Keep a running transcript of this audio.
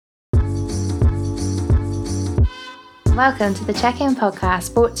Welcome to the Check-In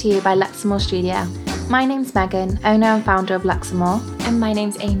podcast brought to you by Luxemore Studio. My name's Megan, owner and founder of Luxemore. And my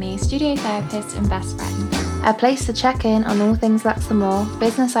name's Amy, studio therapist and best friend. A place to check in on all things Luxemore,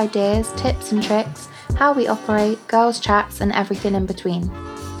 business ideas, tips and tricks, how we operate, girls' chats and everything in between.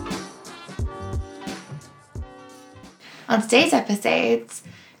 On today's episodes,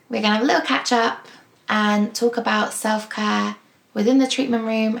 we're going to have a little catch up and talk about self-care within the treatment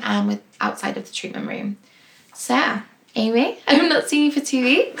room and outside of the treatment room. So, Amy, I've not seen you for 2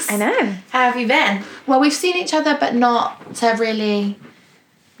 weeks. I know. How have you been? Well, we've seen each other, but not to really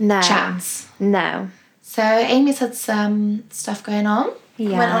chat. No. So, Amy's had some stuff going on.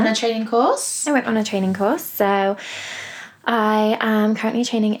 Yeah. Went on a training course. I went on a training course, so I am currently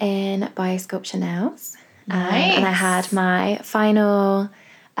training in biosculpture nails. Nice. And I had my final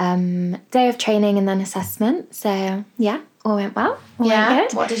day of training and then assessment. So, yeah, all went well. All went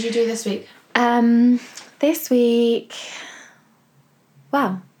good. What did you do this week? This week,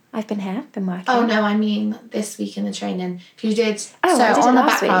 well, I've been here, been working. Oh, no, I mean this week in the training. You did... Oh, so, I did on it the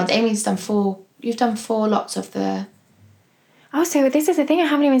last background, week. Amy's done you've done 4 lots of the... Oh, so this is the thing, I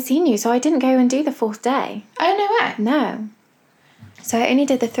haven't even seen you, so I didn't go and do the 4th day. Oh, no way. No. So I only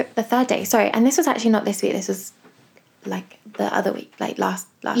did the 3rd day. Sorry, and this was actually not this week, this was like the other week, like last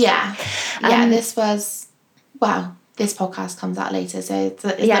Yeah. week. Yeah, this was... Well, this podcast comes out later, so it's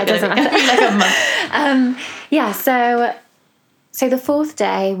it not doesn't going to be like a month. Yeah, so the 4th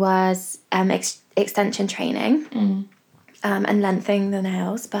day was extension training and lengthening the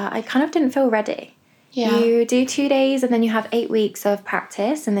nails, but I kind of didn't feel ready. Yeah. You do 2 days and then you have 8 weeks of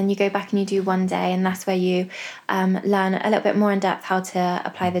practice and then you go back and you do 1 day and that's where you learn a little bit more in depth how to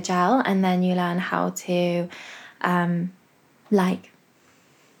apply the gel and then you learn how to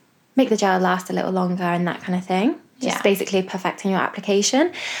make the gel last a little longer and that kind of thing. Just basically perfecting your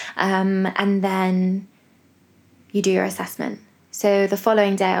application. And then you do your assessment. So the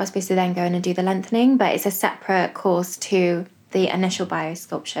following day I was supposed to then go in and do the lengthening, but it's a separate course to the initial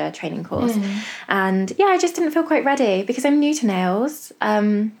biosculpture training course. And yeah, I just didn't feel quite ready because I'm new to nails.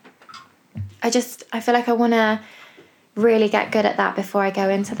 I feel like I want to really get good at that before I go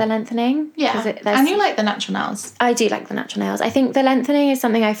into the lengthening. Yeah, and you like the natural nails. I do like the natural nails. I think the lengthening is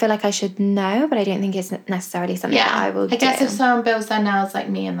something I feel like I should know, but I don't think it's necessarily something that I will do. I guess if someone builds their nails like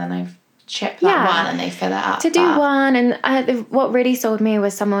me and then I've chipped that one and they fill it up. To do one, and what really sold me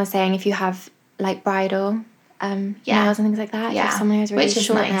was someone was saying if you have like bridal nails and things like that, if you have someone who has really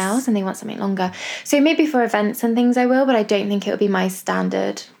short nails and they want something longer. So maybe for events and things I will, but I don't think it would be my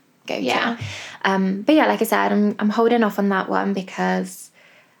standard go-to. Yeah. But yeah, like I said, I'm holding off on that one because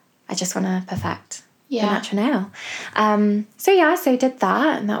I just want to perfect the natural nail. So did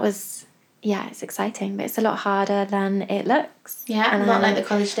that and that was, it's exciting, but it's a lot harder than it looks. Yeah, and not like the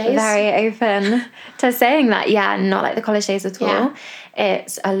college days. Very open to saying that. Yeah, not like the college days at all. Yeah.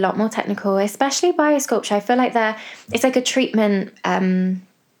 It's a lot more technical, especially biosculpture. I feel like it's like a treatment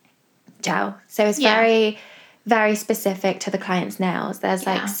gel. So it's very, very specific to the client's nails. There's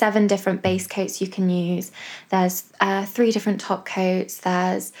like 7 different base coats you can use. There's 3 different top coats.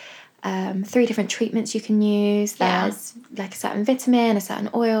 There's 3 different treatments you can use. There's like a certain vitamin, a certain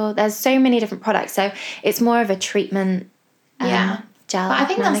oil. There's so many different products. So it's more of a treatment gel. But I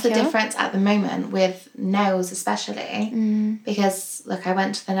think that's the manicure. difference at the moment with nails especially. Because, look, I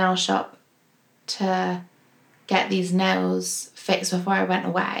went to the nail shop to get these nails fixed before I went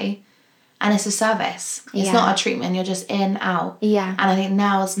away. And it's a service. It's not a treatment. You're just in, out. Yeah. And I think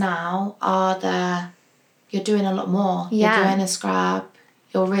nails now you're doing a lot more. Yeah. You're doing a scrub.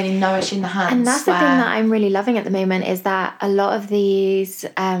 You're really nourishing the hands. And that's the thing that I'm really loving at the moment is that a lot of these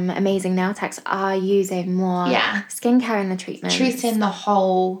amazing nail techs are using more skincare in the treatment. Treating the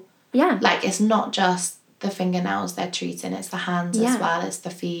whole... Yeah. Like, it's not just the fingernails they're treating. It's the hands as well. It's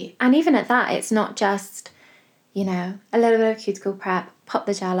the feet. And even at that, it's not just, a little bit of cuticle prep, pop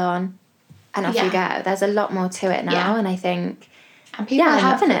the gel on, and off you go. There's a lot more to it now, and I think... And people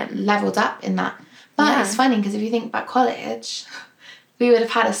have it. leveled up in that. But it's funny, because if you think about college... We would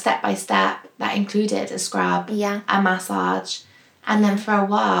have had a step-by-step that included a scrub, a massage, and then for a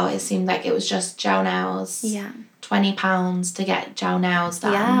while it seemed like it was just gel nails. Yeah. £20 to get gel nails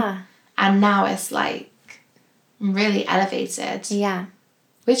done. Yeah. And now it's like really elevated. Yeah.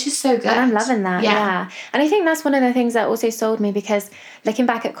 Which is so good. And I'm loving that, yeah. And I think that's one of the things that also sold me because looking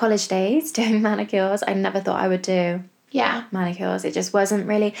back at college days, doing manicures, I never thought I would do manicures. It just wasn't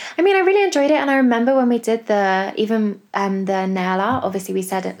really... I mean, I really enjoyed it, and I remember when we did the nail art, obviously we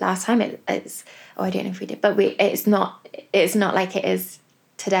said it last time, it's... Oh, I don't know if we did, but it's not like it is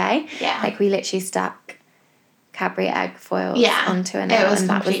today. Yeah. Like, we literally stuck Cadbury egg foils onto a nail, and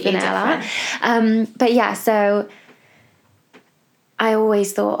that was the nail art. But yeah, so I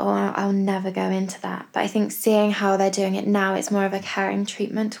always thought, I'll never go into that. But I think seeing how they're doing it now, it's more of a caring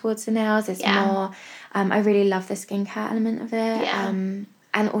treatment towards the nails. It's more, I really love the skincare element of it. Yeah.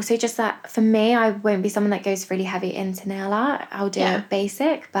 And also just that, for me, I won't be someone that goes really heavy into nail art. I'll do it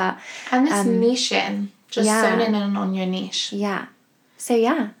basic, but... And this niching, just zoning in on your niche. Yeah. So,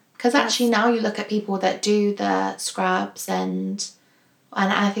 yeah. Because actually now you look at people that do the scrubs and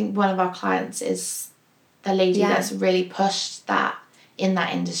I think one of our clients is the lady that's really pushed that in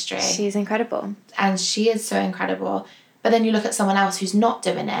that industry. She's incredible. And she is so incredible. But then you look at someone else who's not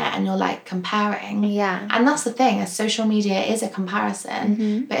doing it and you're like comparing. Yeah. And that's the thing, as social media is a comparison.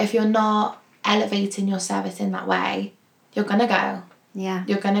 Mm-hmm. But if you're not elevating your service in that way, you're going to go. Yeah.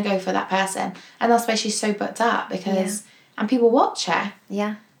 You're going to go for that person. And that's why she's so booked up because... And people watch her.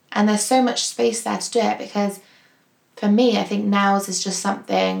 Yeah. And there's so much space there to do it because for me, I think nails is just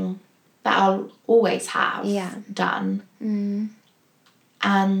something that I'll always have done. Mm.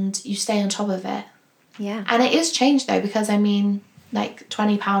 And you stay on top of it. Yeah. And it is changed though because I mean like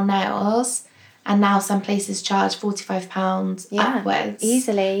 £20 nails and now some places charge £45 upwards.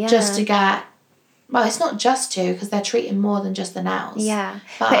 Easily, just to get... Well, it's not just to because they're treating more than just the nails. Yeah.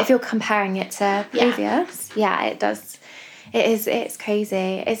 But if you're comparing it to previous, it does... It's crazy.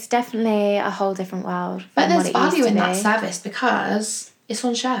 It's definitely a whole different world. But there's value in that service because it's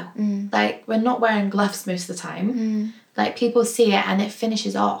on show. Mm. Like, we're not wearing gloves most of the time. Mm. Like, people see it and it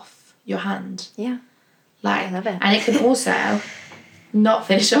finishes off your hand. Yeah. Like, I love it. And it can also not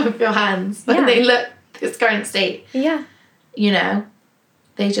finish off your hands when they look this current state. Yeah. You know?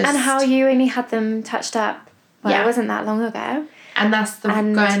 They just... And how you only had them touched up, it wasn't that long ago. And that's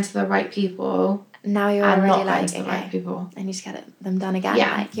going to the right people... Now you're and already not like, to the right people. I need to get them done again.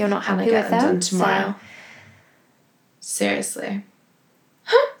 Yeah. Like, you're not happy get with them. Done tomorrow. So. Seriously.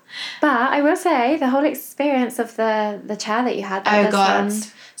 But I will say, the whole experience of the chair that you had. Oh, God.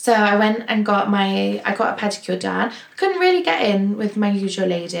 So I went and got a pedicure done. I couldn't really get in with my usual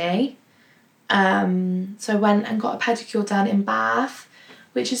lady. So I went and got a pedicure done in Bath,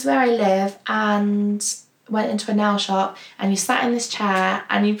 which is where I live, and went into a nail shop, and you sat in this chair,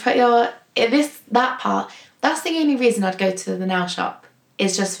 and you put that part, that's the only reason I'd go to the nail shop,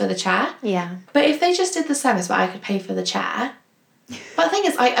 is just for the chair. Yeah. But if they just did the service where I could pay for the chair, but the thing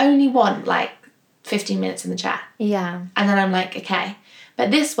is, I only want like 15 minutes in the chair. Yeah. And then I'm like, okay.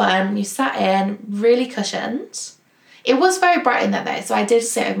 But this one, you sat in, really cushioned. It was very bright in there though, so I did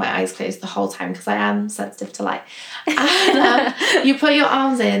sit with my eyes closed the whole time because I am sensitive to light. And you put your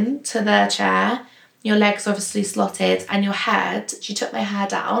arms in to the chair, your legs obviously slotted, and your head, she took my hair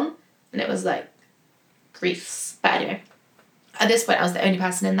down, and it was like grease. But anyway, at this point I was the only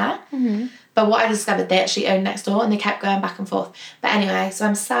person in there. Mm-hmm. But what I discovered, they actually owned next door and they kept going back and forth. But anyway, so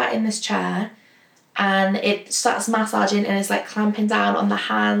I'm sat in this chair and it starts massaging and it's like clamping down on the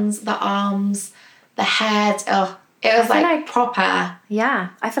hands, the arms, the head. Oh, it was like proper. Yeah,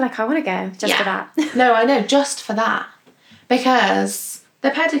 I feel like I want to go just for that. No, I know, just for that. Because the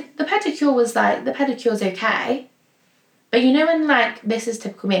pedicure was like, the pedicure's okay. But you know when like, this is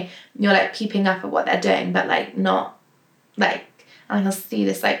typical me, you're like peeping up at what they're doing, but like not like, and I can see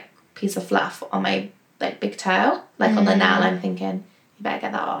this like piece of fluff on my like big toe, like on the nail. I'm thinking, you better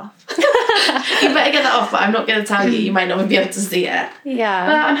get that off. You better get that off, but I'm not going to tell you. You might not be able to see it. Yeah.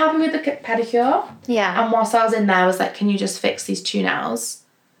 But I'm happy with the pedicure. Yeah. And whilst I was in there, I was like, can you just fix these two nails?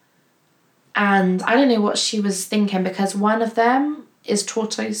 And I don't know what she was thinking because one of them is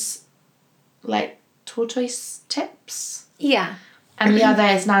tortoise tips. Yeah. And the other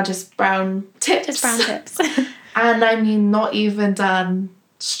is now just brown tips. Just brown tips. And I mean, not even done,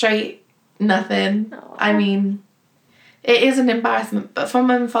 straight, nothing. Aww. I mean, it is an embarrassment, but from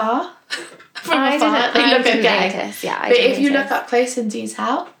afar, they look okay. Notice. Yeah, but if you look up close in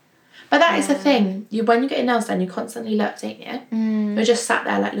detail, but that is the thing. When you get your nails done, you constantly look, don't you? Mm. You're just sat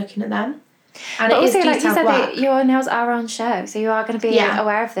there like looking at them. And but it also, is like you said, work. your nails are on show, so you are going to be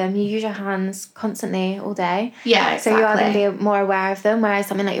aware of them. You use your hands constantly all day. Yeah, exactly. So you are going to be more aware of them, whereas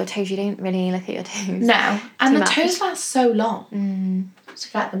something like your toes, you don't really look at your toes. No, and the much. toes last so long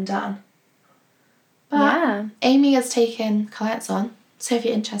to get them done. But yeah. Amy has taken clients on, so if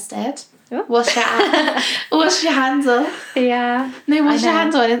you're interested, Ooh. what's your handle? Yeah. No, what's your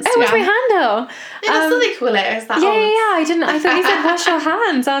handle on Instagram? Oh, what's my handle? Yeah, that's what they call it. Is that old? Yeah. I thought you said wash your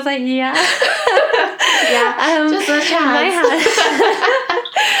hands. I was like, yeah. Yeah. Just wash your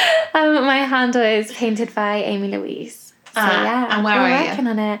hands. My handle is Painted by Amy Louise. So and where we're are you? working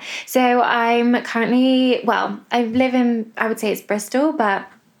on it. So I'm currently, I live in, I would say it's Bristol,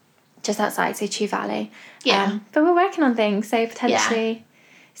 but just outside, so Chew Valley. Yeah. But we're working on things, so potentially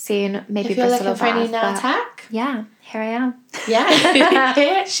soon, maybe If you're Bristol looking or for any Bath, nail but tech. yeah, here I am. Yeah,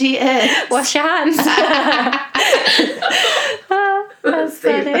 here she is. Wash your hands. Oh, that's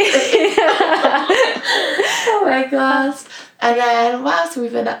funny. Oh my god. And then what else have we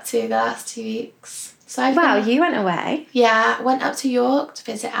been up to the last 2 weeks? So Wow, you went away. Yeah, I went up to York to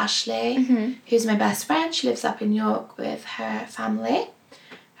visit Ashley, Mm-hmm. who's my best friend. She lives up in York with her family,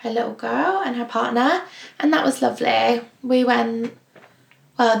 her little girl and her partner, and that was lovely. We went,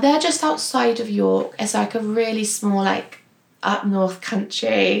 well, they're just outside of York. It's like a really small, like, up north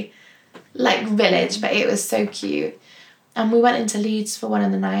country, like, village, but it was so cute. And we went into Leeds for one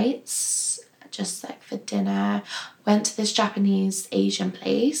of the nights, just like for dinner. Went to this Japanese Asian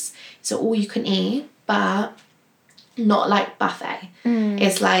place. So all you can eat, but not like buffet.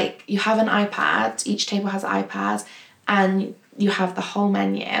 It's like you have an iPad, each table has an iPad, and you have the whole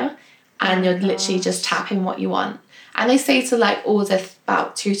menu, and you're literally just tapping what you want. And they say to like order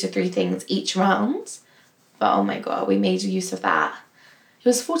about 2 to 3 things each round. But oh my god, we made use of that. It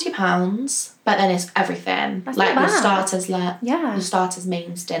was £40, but then it's everything. That's like not your bad. starters, Yeah. your starters,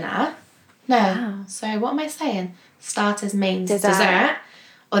 mains, dinner. No. Wow. So what am I saying? Starters, mains, Dessert. dessert.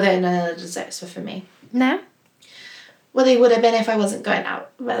 Although none of the desserts were for me. No? Well, they would have been if I wasn't going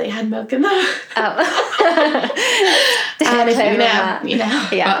out, but they had milk in them. Oh. And if Clear you on know, that. you know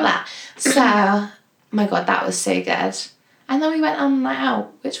Yeah. about that. So, my god, that was so good. And then we went on a night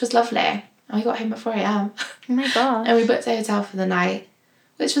out, which was lovely. And we got home at 4 a.m. Oh my god. And we booked a hotel for the night,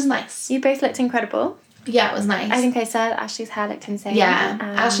 which was nice. You both looked incredible. Yeah, it was nice. I think I said Ashley's hair looked insane. Yeah,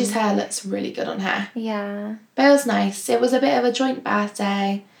 Ashley's hair looks really good on her. Yeah. But it was nice. It was a bit of a joint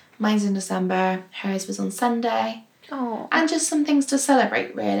birthday. Mine's in December. Hers was on Sunday. Oh. And just some things to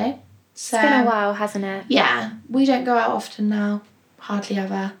celebrate, really. So, It's been a while, hasn't it? yeah, we don't go out often now. Hardly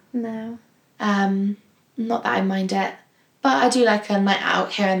ever. No. Not that I mind it. But I do like a night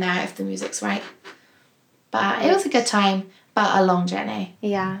out here and there if the music's right. But it was a good time, but a long journey.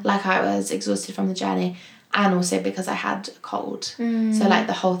 Yeah. Like I was exhausted from the journey, and also because I had a cold. So like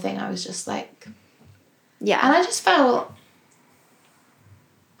the whole thing, I was just like, Yeah. and I just felt,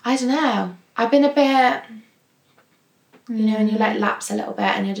 I don't know, I've been a bit, you know, and you like lapse a little bit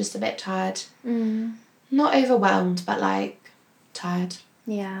and you're just a bit tired. Not overwhelmed, but like tired.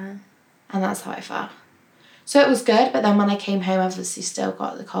 Yeah. And that's how I felt. So it was good, but then when I came home, obviously still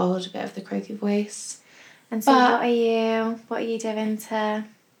got the cold, a bit of the croaky voice. And so But- what are you doing to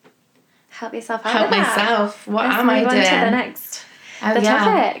help yourself out Help with that? myself. What Let's am I move on doing? to the next Oh, the yeah.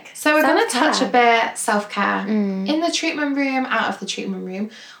 topic. So we're going to touch a Self-care. bit self-care. In the treatment room, out of the treatment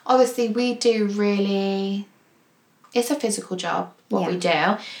room. Obviously, we do really... It's a physical job, what we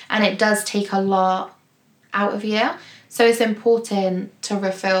do. And it does take a lot out of you. So it's important to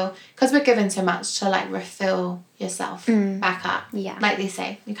refill... Because we're given so much to, like, refill yourself back up. Yeah. Like they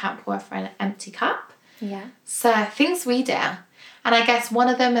say, you can't pour from an empty cup. Yeah. So things we do. And I guess one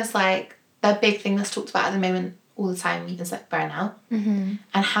of them is, like, the big thing that's talked about at the moment all the time is like burnout and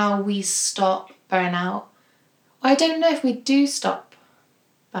how we stop burnout. Well, I don't know if we do stop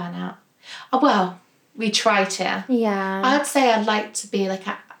burnout. Oh, well, we try to. Yeah. I'd say I'd like to be like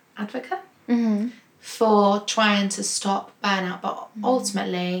an advocate for trying to stop burnout, but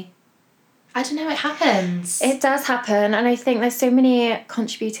ultimately, I don't know, it happens. It does happen, and I think there's so many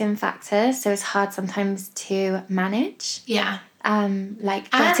contributing factors, so it's hard sometimes to manage. Yeah. Like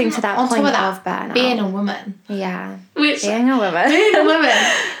getting And to that on point top of burnout. being a woman. Yeah. Which Being a woman. being a woman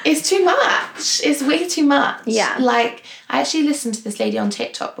is too much. It's way too much. Yeah. Like, I actually listened to this lady on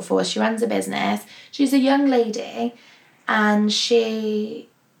TikTok before. She runs a business. She's a young lady, and she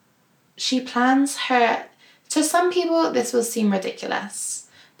plans her... To some people, this will seem ridiculous,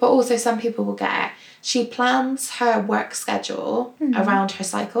 but also some people will get it. She plans her work schedule around her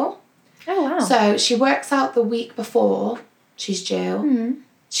cycle. Oh, wow. So she works out the week before she's due.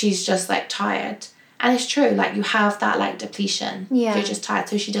 She's just like tired. And it's true, like you have that like depletion. Yeah. You're just tired,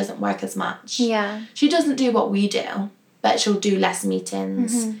 so she doesn't work as much. Yeah. She doesn't do what we do, but she'll do less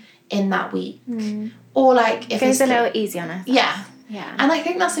meetings in that week. Or like if Goes it's a little easy on us. Yeah. Yeah. And I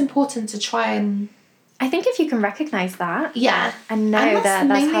think that's important to try and I think if you can recognise that yeah. and know and that that's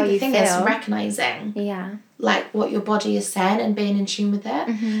mainly how the you thing feel. is recognizing Yeah. like what your body is saying and being in tune with it.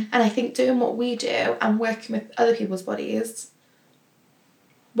 And I think doing what we do and working with other people's bodies,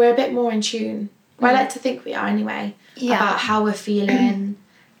 we're a bit more in tune. Well, I like to think we are anyway. Yeah. About how we're feeling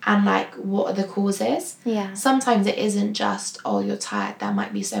and like what are the causes. Yeah. Sometimes it isn't just, oh, you're tired. There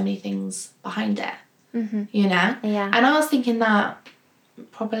might be so many things behind it. You know? Yeah. And I was thinking that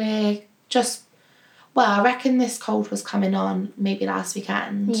probably just, well, I reckon this cold was coming on maybe last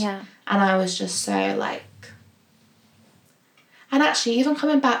weekend. Yeah. And I was just so like, And actually, even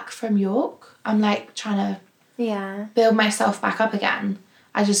coming back from York, I'm like trying to build myself back up again.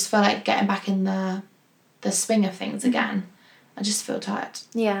 I just feel like getting back in the swing of things again. I just feel tired.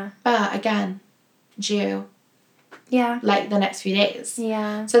 Yeah. But again, due. Yeah. Like the next few days.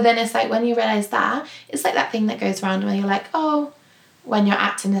 Yeah. So then it's like when you realise that, it's like that thing that goes around when you're like, oh, when you're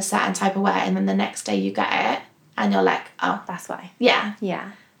acting a certain type of way and then the next day you get it and you're like, oh. That's why. Yeah.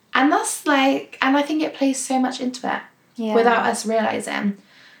 Yeah. And that's like, and I think it plays so much into it without us realising.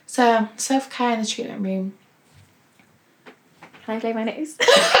 So self-care in the treatment room. Can I blow my nose?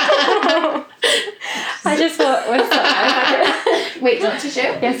 I just thought... Wait, do you want tissue?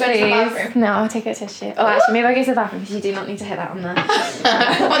 Yes, please. No, I'll take a tissue. Oh, actually, maybe I'll go to the bathroom because you do not need to hit that on the...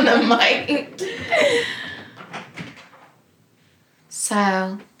 on the mic.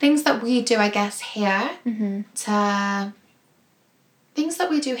 So, things that we do, I guess, here to... Things that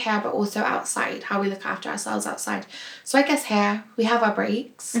we do here, but also outside, how we look after ourselves outside. So I guess here, we have our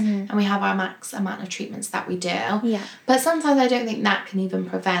breaks and we have our max amount of treatments that we do. Yeah. But sometimes I don't think that can even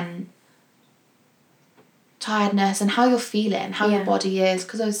prevent tiredness and how you're feeling, how your body is.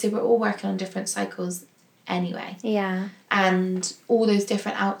 Because obviously we're all working on different cycles anyway. Yeah. And all those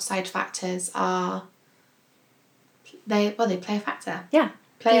different outside factors are... They play a factor. Yeah.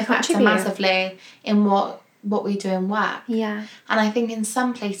 Play a factor massively in what we do in work. Yeah. And I think in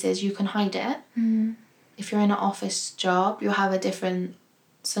some places you can hide it. If you're in an office job, you'll have a different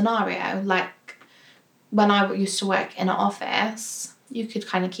scenario. Like when I used to work in an office, you could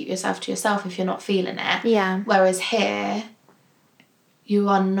kind of keep yourself to yourself if you're not feeling it. Yeah. Whereas here, you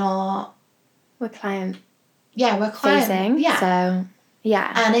are not... We're client we're client facing. Yeah. So,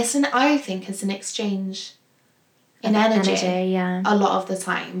 yeah. And I think it's an exchange in energy a lot of the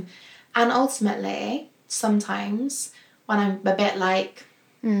time. And ultimately... Sometimes when I'm a bit like,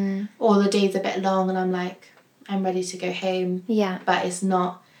 or the day's a bit long and I'm like, I'm ready to go home, but it's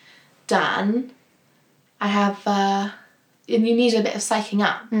not done, I have, and you need a bit of psyching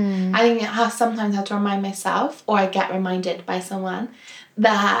up. I think I sometimes have to remind myself, or I get reminded by someone,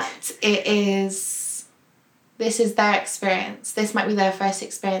 that this is their experience. This might be their first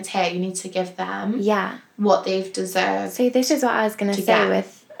experience here. You need to give them what they've deserved. So this is what I was going to say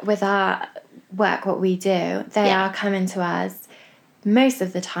with our... work, what we do, they are coming to us most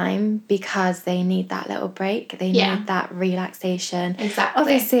of the time because they need that little break. They need that relaxation. Exactly.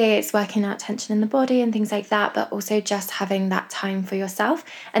 Obviously, it's working out tension in the body and things like that, but also just having that time for yourself.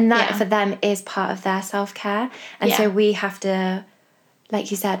 And that for them is part of their self-care. And so we have to, like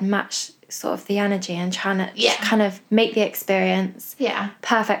you said, match sort of the energy and trying to kind of make the experience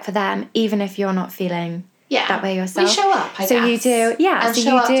perfect for them, even if you're not feeling that way yourself. We show up, I guess. So you do, and so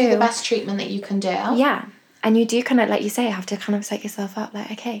show up, do the best treatment that you can do. Yeah. And you do kind of, like you say, have to kind of psych yourself up,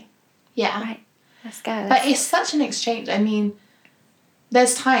 like, okay. Yeah. Right, let's go. But it's such an exchange. I mean,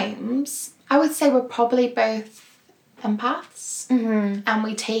 there's times, I would say we're probably both empaths. And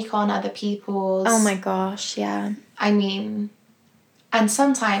we take on other people's... Oh my gosh, yeah. I mean, and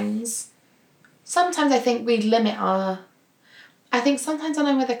sometimes I think we limit our... I think sometimes when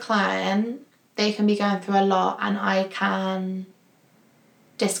I'm with a client... They can be going through a lot and I can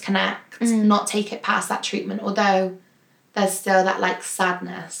disconnect, not take it past that treatment, although there's still that like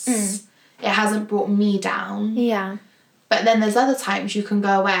sadness. It hasn't brought me down. Yeah. But then there's other times you can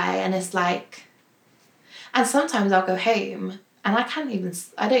go away and it's like, and sometimes I'll go home and I don't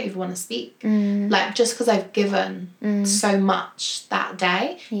even want to speak. Like just because I've given so much that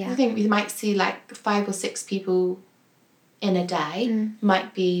day. I think we might see like 5 or 6 people in a day,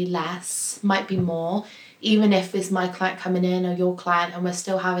 might be less, might be more, even if it's my client coming in or your client and we're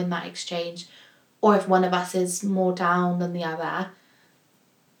still having that exchange, or if one of us is more down than the other,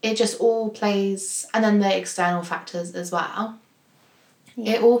 it just all plays, and then the external factors as well,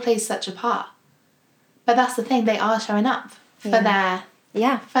 it all plays such a part. But that's the thing, they are showing up for their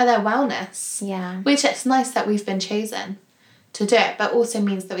wellness, which it's nice that we've been chosen to do it, but also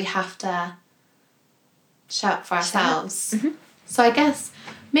means that we have to show up for ourselves. So I guess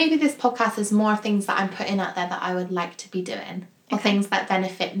maybe this podcast is more things that I'm putting out there that I would like to be doing, or things that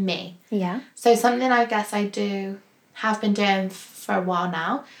benefit me. So something I guess I have been doing for a while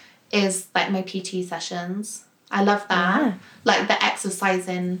now is like my PT sessions. I love that. Like the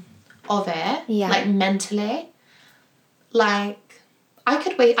exercising of it, like mentally. Like I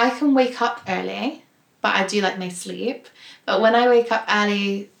can wake up early, but I do like my sleep. But when I wake up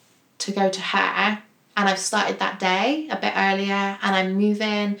early to go to her, and I've started that day a bit earlier and I'm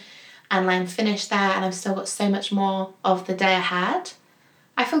moving and I'm finished there and I've still got so much more of the day ahead,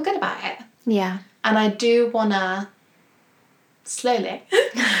 I feel good about it. And I do want to slowly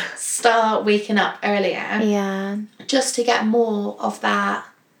start waking up earlier. Yeah. Just to get more of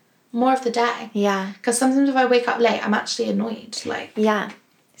the day. Yeah. Because sometimes if I wake up late, I'm actually annoyed. Like, yeah.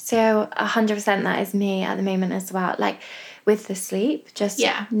 So 100% that is me at the moment as well. Like with the sleep, just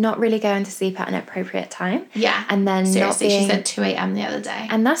not really going to sleep at an appropriate time. Yeah. And then seriously, not being... she said 2 a.m. the other day.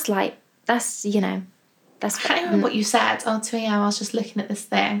 And that's like, that's, you know, that's... I can't remember what you said. Oh, 2 a.m. I was just looking at this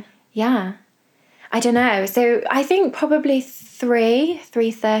thing. Yeah. I don't know. So I think probably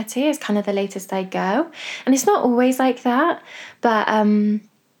 3:30 is kind of the latest I go. And it's not always like that. But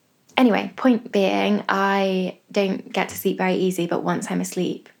anyway, point being, I don't get to sleep very easy. But once I'm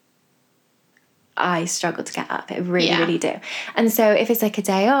asleep, I struggle to get up. I really, really do. And so if it's like a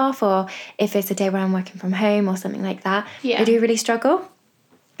day off or if it's a day where I'm working from home or something like that, I do really struggle.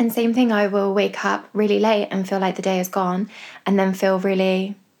 And same thing, I will wake up really late and feel like the day is gone and then feel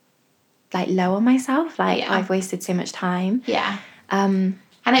really... like low on myself, like I've wasted so much time. Yeah. And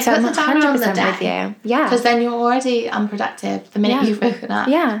it puts a downer on the day. With you. Yeah. Because then you're already unproductive the minute you've woken up.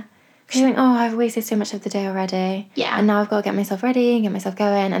 Yeah. Because you think, oh, I've wasted so much of the day already. Yeah. And now I've got to get myself ready and get myself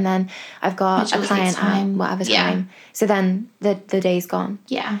going. And then I've got a client at whatever time. So then the day's gone.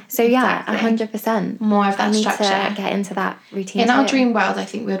 Yeah. So exactly. 100%. More of that structure. I need to get into that routine. In our dream world, I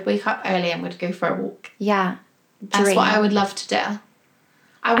think we would wake up early and we'd go for a walk. Yeah. That's what I would love to do.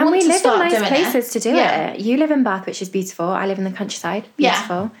 And we live in nice places to do it. You live in Bath, which is beautiful. I live in the countryside.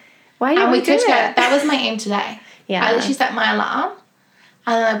 Beautiful. Why are you doing it? That was my aim today. Yeah. I literally set my alarm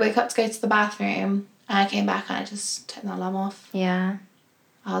and then I woke up to go to the bathroom and I came back and I just turned the alarm off. Yeah.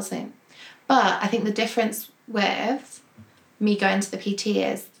 I was like... But I think the difference with me going to the PT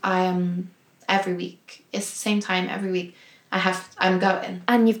is I am every week. It's the same time every week. I'm going.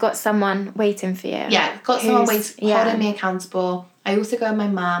 And you've got someone waiting for you. Yeah, I've got someone holding me accountable. I also go with my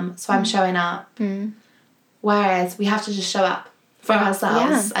mum, so I'm showing up. Whereas we have to just show up for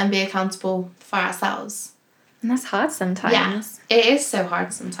ourselves and be accountable for ourselves. And that's hard sometimes. Yeah, it is so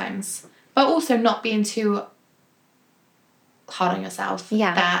hard sometimes. But also not being too hard on yourself.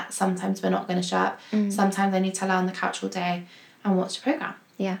 Yeah. That sometimes we're not going to show up. Sometimes I need to lie on the couch all day and watch a programme.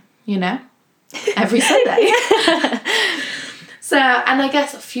 Yeah. You know? Every Sunday. So, and I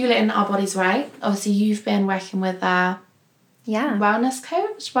guess fueling our bodies right. Obviously, you've been working with a wellness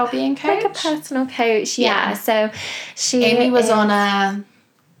coach, well-being coach. Like a personal coach, yeah. So Amy was on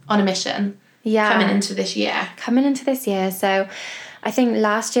a mission. Yeah. Coming into this year. So I think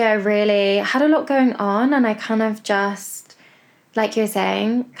last year I really had a lot going on and I kind of just, like you were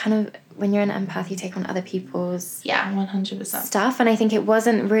saying, kind of when you're an empath, you take on other people's 100% stuff. And I think it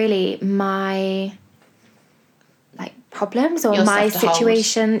wasn't really my problems or my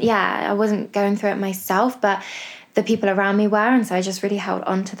situation. Hold. Yeah, I wasn't going through it myself, but the people around me were, and so I just really held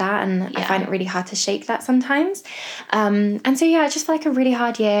on to that, and I find it really hard to shake that sometimes. And so I just felt like a really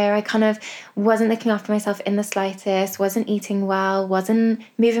hard year. I kind of wasn't looking after myself in the slightest, wasn't eating well, wasn't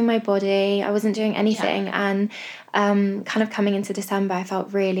moving my body, I wasn't doing anything, and kind of coming into December I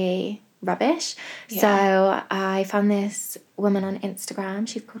felt really rubbish. So I found this woman on Instagram.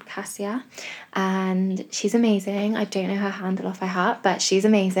 She's called Cassia and she's amazing. I don't know her handle off by heart, but she's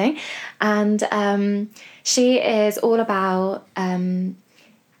amazing. And she is all about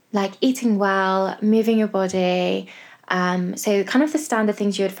eating well, moving your body, so kind of the standard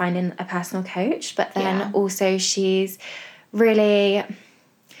things you would find in a personal coach, but then also she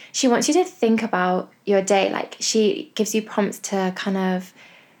wants you to think about your day. Like she gives you prompts to kind of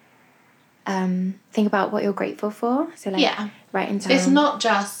think about what you're grateful for. So writing down. It's not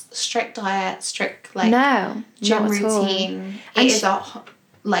just strict diet, strict gym routine. It is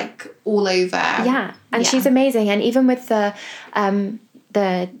all over. Yeah, and she's amazing. And even with the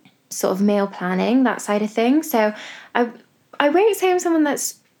sort of meal planning, that side of things. So I won't say I'm someone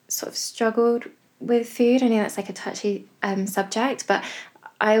that's sort of struggled with food. I know that's like a touchy subject, but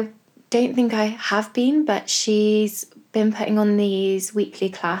I don't think I have been. But she's been putting on these weekly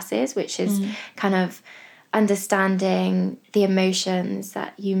classes, which is kind of understanding the emotions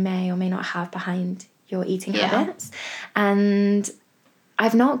that you may or may not have behind your eating habits. And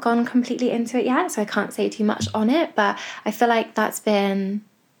I've not gone completely into it yet, so I can't say too much on it, but I feel like that's been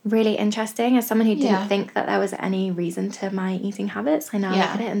really interesting. As someone who didn't think that there was any reason to my eating habits, I now look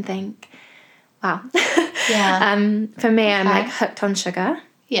at it and think, wow. For me, I'm hooked on sugar.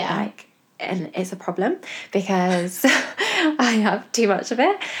 And it's a problem because I have too much of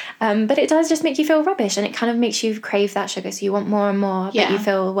it. But it does just make you feel rubbish, and it kind of makes you crave that sugar. So you want more and more, but you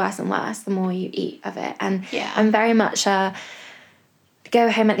feel worse and worse the more you eat of it. And I'm very much go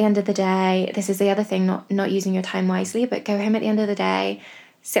home at the end of the day. This is the other thing, not using your time wisely, but go home at the end of the day,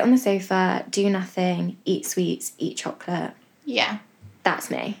 sit on the sofa, do nothing, eat sweets, eat chocolate, Yeah.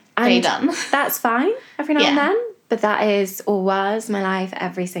 That's me. Day And done. that's fine every now and Yeah. then, but that is or was my life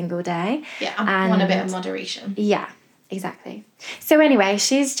every single day. Yeah, I want a bit of moderation. Yeah, exactly. So anyway,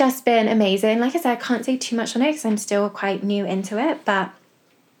 she's just been amazing. Like I said, I can't say too much on it because I'm still quite new into it, but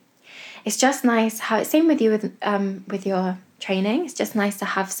it's just nice how it's same with you with your training. It's just nice to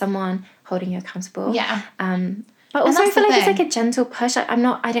have someone holding you accountable. Yeah. But also I that's feel the like it's thing. like a gentle push. I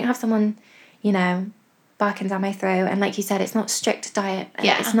don't have someone, you know, barking down my throat. And like you said, it's not strict diet.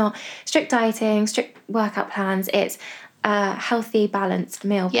 Yeah. It's not strict dieting, strict workout plans. It's a healthy, balanced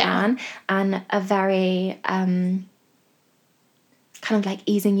meal plan and a very kind of like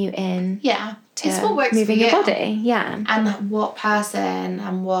easing you in. Yeah. To It's what works moving for you. your body. Yeah. And what person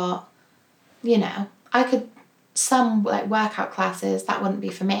and what, you know, some like workout classes, that wouldn't be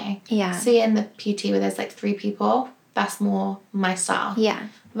for me. Yeah. Seeing the PT where there's like 3 people, that's more my style. Yeah.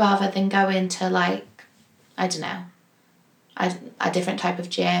 Rather than go into like, I don't know, a different type of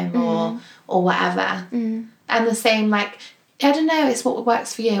gym or whatever. Mm. And the same, like, I don't know, it's what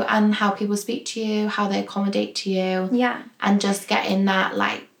works for you and how people speak to you, how they accommodate to you. Yeah. And just getting that,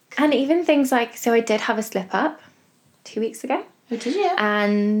 like... And even things like, so I did have a slip up 2 weeks ago. Oh, did you?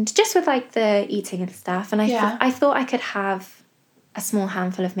 And just with like the eating and stuff. And I thought I could have a small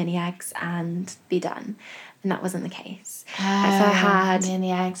handful of mini eggs and be done. And that wasn't the case. So I had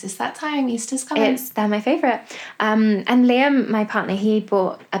mini eggs. It's that time. Easter's coming. They're my favourite. And Liam, my partner, he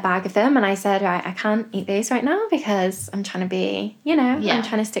bought a bag of them and I said, right, I can't eat these right now because I'm trying to be, you know, I'm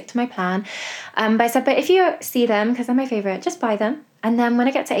trying to stick to my plan. But I said, but if you see them, because they're my favourite, just buy them. And then when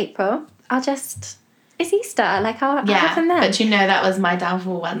I get to April, it's Easter. Like I'll have them then. But you know that was my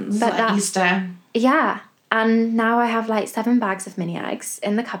downfall ones. But like Easter. Yeah. And now I have like 7 bags of mini eggs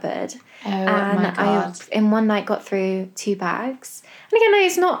in the cupboard. Oh and my God. I in one night got through 2 bags. And again,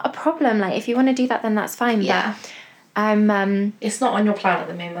 it's not a problem. Like if you want to do that, then that's fine. Yeah. But I'm it's not on your plan at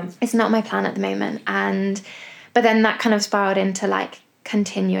the moment. it's not my plan at the moment. But then that kind of spiraled into like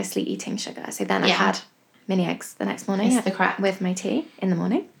continuously eating sugar. So then I had mini eggs the next morning. It's the crack. With my tea in the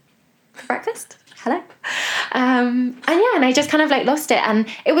morning for breakfast. Hello. And I just kind of like lost it and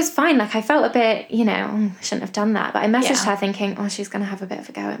it was fine. Like I felt a bit, you know, I shouldn't have done that. But I messaged her thinking, oh, she's going to have a bit of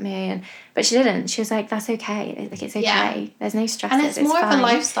a go at me. But she didn't. She was like, that's okay. Like it's okay. Yeah. There's no stress. And it's more fine. of a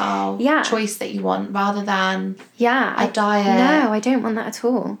lifestyle choice that you want rather than a diet. No, I don't want that at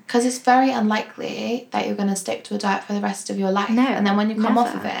all. Because it's very unlikely that you're going to stick to a diet for the rest of your life. No, and then when you come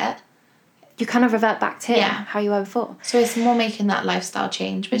off of never. it, you kind of revert back to how you were before. So it's more making that lifestyle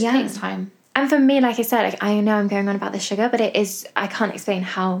change, which takes time. And for me, like I said, like I know I'm going on about the sugar, but it is, I can't explain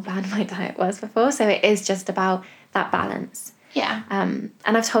how bad my diet was before. So it is just about that balance. Yeah. And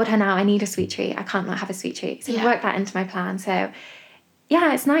I've told her now I need a sweet treat. I can't not have a sweet treat. So I've worked that into my plan. So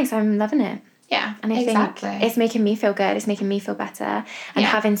yeah, it's nice. I'm loving it. Yeah, and I think it's making me feel good. It's making me feel better. And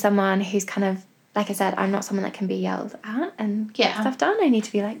having someone who's kind of, like I said, I'm not someone that can be yelled at and get stuff done. I need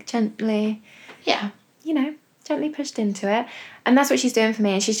to be like gently, you know, gently pushed into it. And that's what she's doing for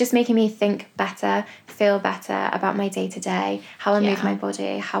me. And she's just making me think better, feel better about my day-to-day, how I move my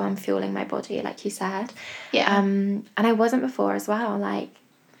body, how I'm fueling my body, like you said. Yeah. And I wasn't before as well. Like,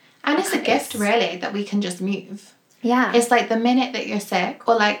 and it's a gift, really, that we can just move. Yeah. It's like the minute that you're sick,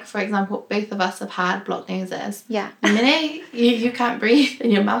 or like, for example, both of us have had blocked noses. Yeah. The minute you can't breathe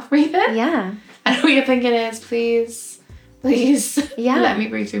and your mouth breathing. Yeah. And all you're thinking is, please, let me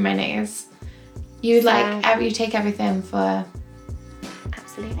breathe through my nose. You take everything for...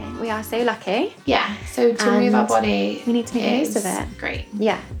 Absolutely. We are so lucky. Yeah. So to move our body, we need to make use of it. Great.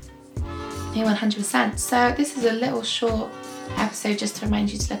 Yeah. Yeah, 100%. So this is a little short episode just to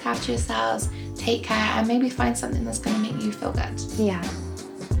remind you to look after yourselves, take care, and maybe find something that's going to make you feel good. Yeah.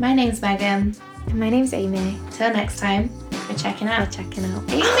 My name's Megan. And my name's Amy. Till next time, we're checking out. Amy!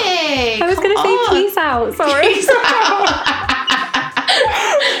 I was going to say peace out. Sorry. Peace out.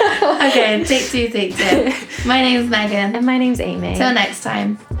 Okay, take two. My name's Megan. And my name's Amy. Till next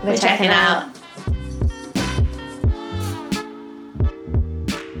time, we're checking out.